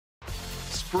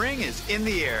Spring is in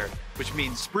the air, which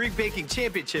means Spring Baking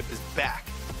Championship is back.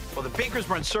 While the bakers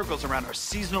run circles around our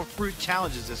seasonal fruit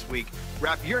challenges this week,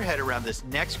 wrap your head around this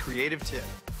next creative tip.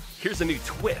 Here's a new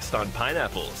twist on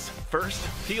pineapples. First,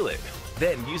 peel it.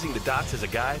 Then, using the dots as a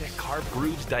guide, carve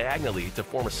grooves diagonally to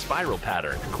form a spiral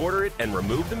pattern. Quarter it and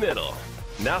remove the middle.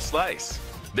 Now slice.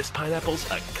 This pineapple's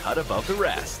a cut above the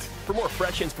rest. For more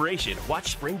fresh inspiration,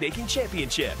 watch Spring Baking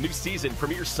Championship. New season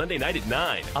premieres Sunday night at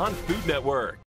 9 on Food Network.